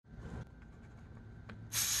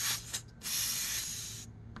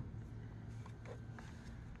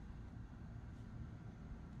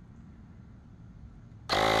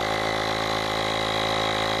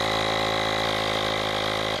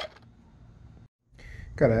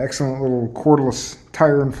Got an excellent little cordless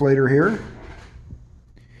tire inflator here.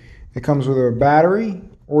 It comes with a battery,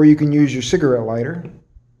 or you can use your cigarette lighter.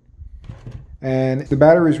 And the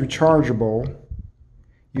battery is rechargeable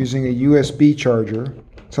using a USB charger,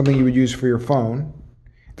 something you would use for your phone.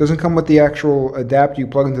 It doesn't come with the actual adapter you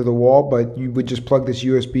plug into the wall, but you would just plug this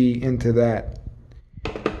USB into that.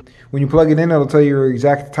 When you plug it in, it'll tell you your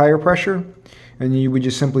exact tire pressure, and you would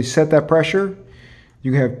just simply set that pressure.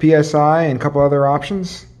 You have PSI and a couple other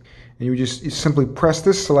options, and you would just simply press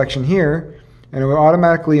this selection here, and it will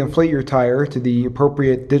automatically inflate your tire to the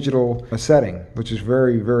appropriate digital setting, which is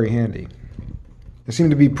very, very handy. It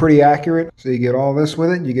seemed to be pretty accurate. So you get all this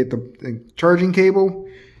with it. You get the charging cable,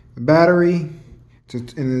 the battery,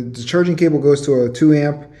 and the charging cable goes to a 2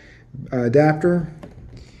 amp adapter.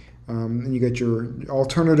 And you get your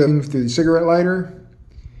alternative through the cigarette lighter.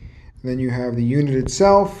 And then you have the unit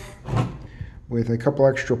itself with a couple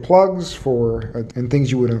extra plugs and things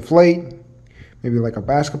you would inflate, maybe like a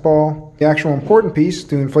basketball. The actual important piece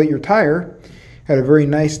to inflate your tire had a very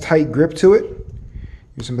nice tight grip to it.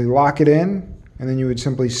 You simply lock it in, and then you would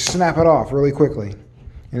simply snap it off really quickly.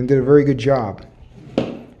 And it did a very good job.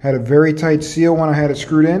 Had a very tight seal when I had it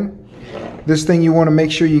screwed in. This thing, you want to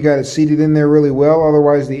make sure you got it seated in there really well,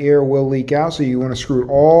 otherwise the air will leak out, so you want to screw it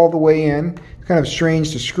all the way in. It's kind of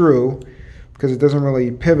strange to screw because it doesn't really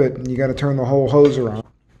pivot, and you got to turn the whole hose around.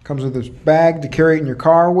 Comes with this bag to carry it in your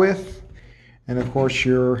car with, and of course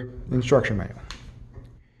your instruction manual.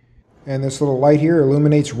 And this little light here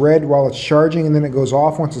illuminates red while it's charging, and then it goes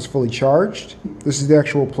off once it's fully charged. This is the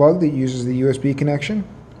actual plug that uses the USB connection.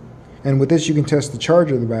 And with this you can test the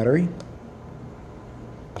charge of the battery.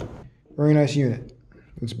 Very nice unit.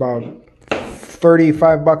 It's about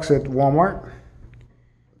 $35 at Walmart.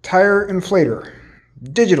 Tire inflator,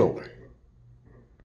 digital.